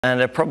And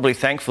they're probably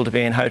thankful to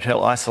be in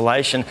hotel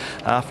isolation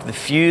after the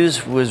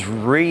fuse was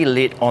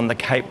relit on the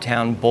Cape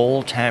Town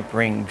ball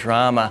tampering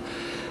drama.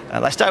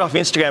 They stayed off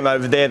Instagram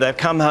over there. They've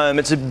come home.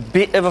 It's a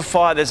bit of a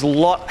fire. There's a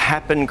lot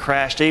happened,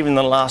 crashed, even in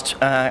the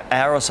last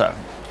hour or so.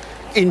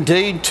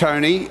 Indeed,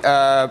 Tony.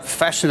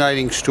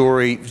 Fascinating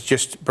story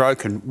just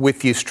broken with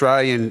the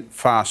Australian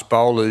fast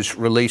bowlers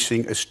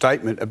releasing a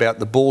statement about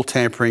the ball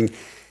tampering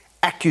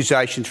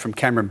accusations from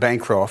Cameron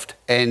Bancroft.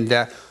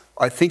 And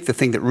I think the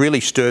thing that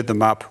really stirred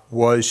them up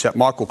was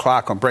Michael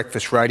Clarke on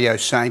breakfast radio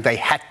saying they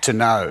had to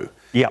know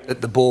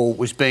that the ball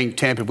was being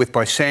tampered with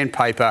by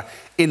sandpaper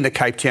in the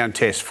Cape Town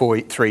test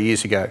 3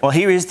 years ago. Well,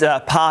 here is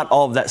part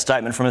of that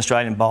statement from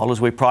Australian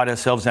bowlers. We pride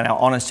ourselves on our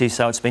honesty,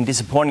 so it's been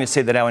disappointing to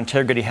see that our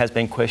integrity has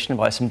been questioned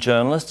by some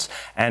journalists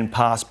and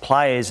past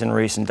players in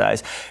recent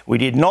days. We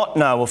did not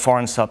know a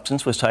foreign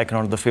substance was taken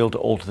onto the field to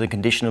alter the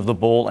condition of the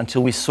ball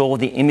until we saw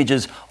the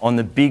images on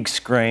the big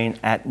screen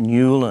at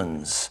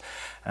Newlands.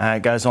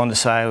 It goes on to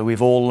say,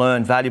 we've all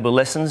learned valuable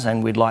lessons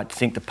and we'd like to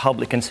think the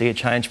public can see a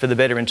change for the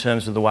better in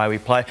terms of the way we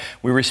play.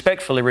 We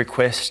respectfully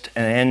request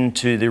an end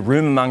to the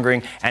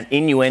rumour-mongering and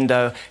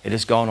innuendo. It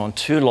has gone on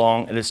too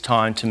long. It is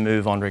time to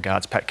move on.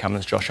 Regards, Pat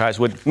Cummins, Josh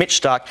Hazelwood, Mitch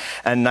Stark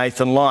and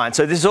Nathan Lyon.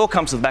 So this all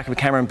comes to the back of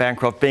Cameron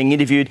Bancroft being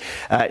interviewed,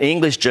 an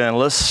English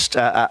journalist,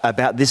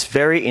 about this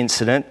very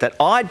incident that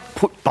I'd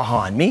put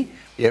behind me.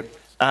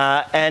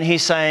 And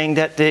he's saying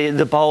that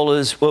the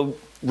bowlers, well,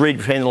 read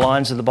between the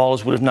lines, that the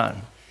bowlers would have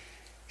known.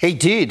 He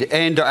did,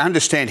 and I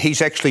understand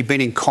he's actually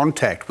been in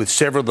contact with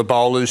several of the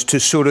bowlers to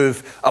sort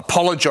of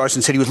apologise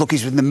and said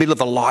he's in the middle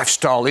of a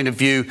lifestyle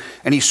interview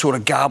and he sort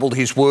of garbled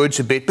his words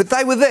a bit. But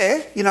they were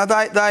there, you know,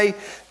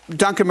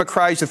 Duncan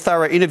McRae's a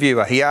thorough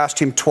interviewer. He asked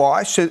him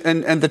twice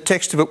and the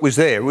text of it was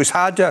there. It was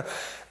hard to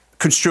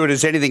construe it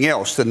as anything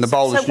else than the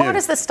bowlers knew. So what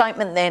is the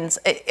statement then?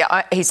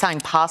 He's saying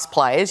past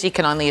players, you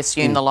can only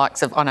assume the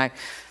likes of, I know,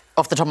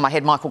 off the top of my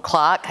head, Michael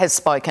Clarke has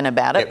spoken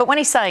about it. But when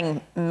he's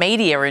saying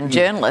media and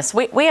journalists,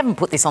 we haven't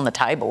put this on the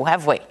table,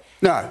 have we?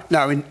 No,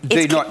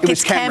 indeed not. It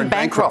was Cameron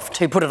Bancroft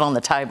who put it on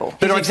the table.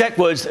 But exact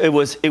words, it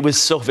was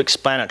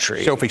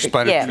self-explanatory.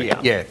 Self-explanatory,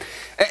 yeah.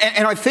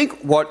 And I think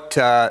what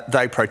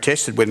they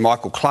protested when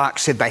Michael Clarke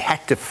said they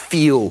had to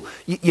feel,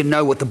 you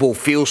know what the ball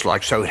feels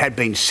like, so it had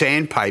been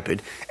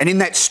sandpapered. And in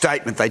that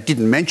statement, they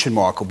didn't mention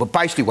Michael, but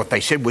basically what they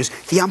said was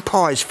the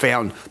umpires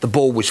found the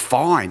ball was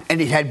fine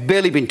and it had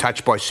barely been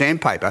touched by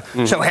sandpaper,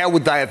 so how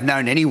would they have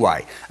known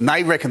anyway? And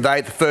they reckon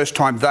the first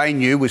time they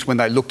knew was when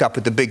they looked up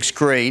at the big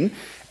screen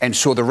and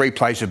saw the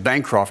replays of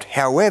Bancroft.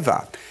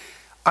 However,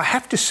 I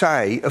have to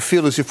say, I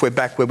feel as if we're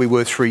back where we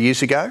were 3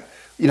 years ago,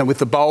 you know, with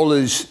the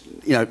bowlers,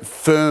 you know,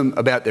 firm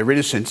about their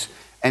innocence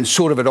and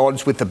sort of at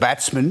odds with the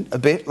batsmen a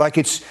bit. Like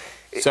it's...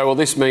 So will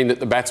this mean that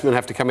the batsmen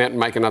have to come out and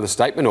make another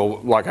statement? Or,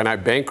 like I know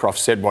Bancroft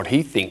said what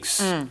he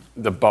thinks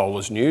the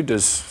bowlers knew.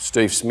 Does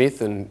Steve Smith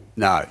and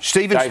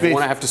Dave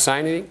Warner have to say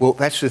anything? Well,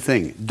 that's the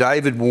thing.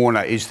 David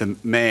Warner is the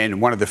man,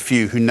 one of the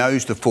few, who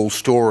knows the full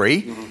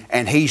story,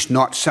 and he's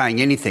not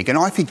saying anything. And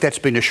I think that's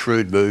been a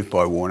shrewd move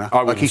by Warner.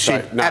 Like he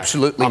said, no,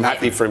 absolutely I'm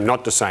happy for him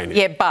not to say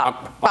anything.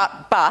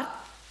 Yeah, but...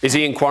 Is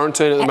he in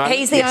quarantine at the moment?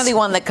 He's the only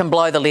one that can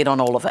blow the lid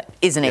on all of it,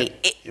 isn't he?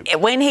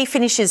 When he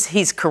finishes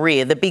his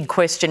career, the big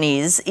question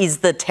is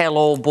the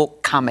tell-all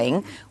book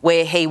coming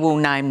where he will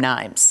name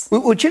names?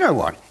 Well, do you know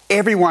what?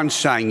 Everyone's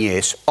saying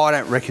yes. I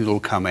don't reckon it'll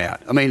come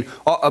out. I mean,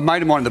 a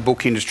mate of mine in the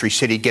book industry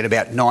said he'd get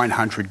about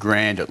 900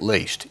 grand at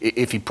least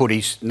if he put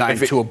his name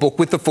to a book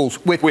with the full...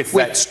 With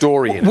that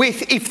story in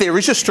it. If there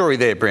is a story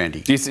there, Brandy.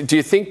 Do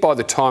you think by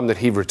the time that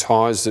he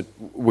retires that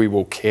we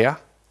will care?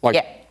 Like,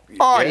 yeah.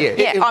 Oh,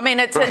 yeah. I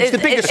mean, it's the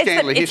biggest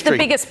scandal in history. It's the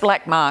biggest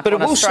black mark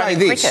on Australian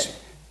cricket. But I will say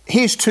this.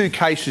 Here's two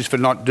cases for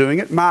not doing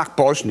it. Mark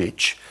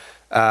Bosnich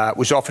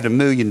was offered $1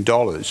 million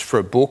for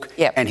a book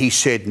and he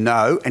said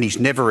no and he's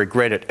never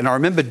regretted it. And I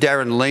remember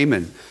Darren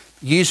Lehman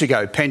years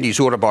ago penned his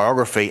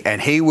autobiography and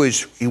he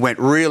went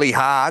really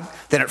hard.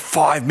 Then at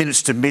 5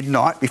 minutes to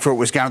midnight, before it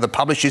was going to the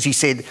publishers, he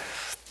said,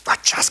 I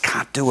just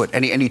can't do it.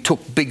 And he took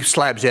big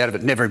slabs out of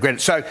it, never regret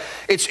it. So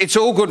it's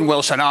all good and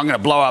well saying, I'm going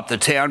to blow up the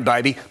town,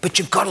 baby, but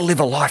you've got to live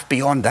a life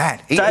beyond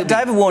that.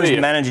 David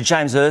Warner's manager,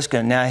 James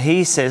Erskine, now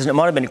he says, and it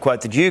might have been a quote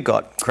that you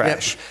got,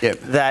 Crash,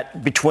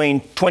 that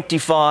between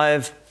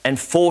 25 and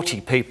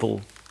 40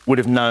 people would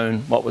have known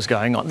what was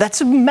going on.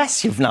 That's a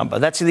massive number.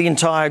 That's the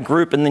entire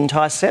group and the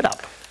entire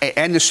setup.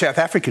 And the South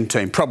African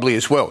team probably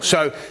as well.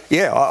 So,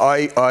 yeah,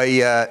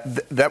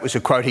 that was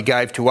a quote he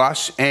gave to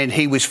us and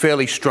he was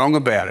fairly strong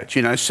about it,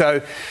 you know.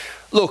 So,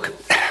 look,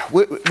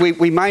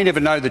 we may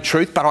never know the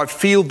truth, but I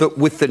feel that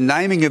with the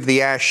naming of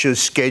the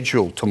Ashes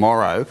schedule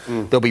tomorrow,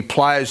 there'll be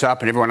players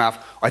up and everyone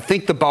up. I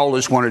think the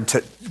bowlers wanted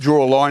to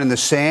draw a line in the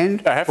sand.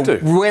 They have to.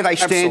 Where they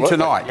stand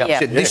tonight.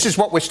 This is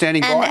what we're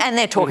standing by. And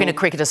they're talking to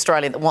Cricket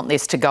Australia that want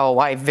this to go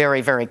away very,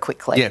 very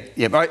quickly.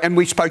 Yeah. And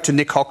we spoke to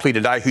Nick Hockley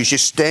today, who's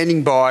just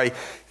standing by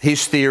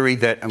his theory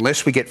that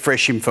unless we get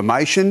fresh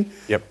information,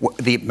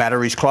 the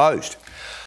matter is closed.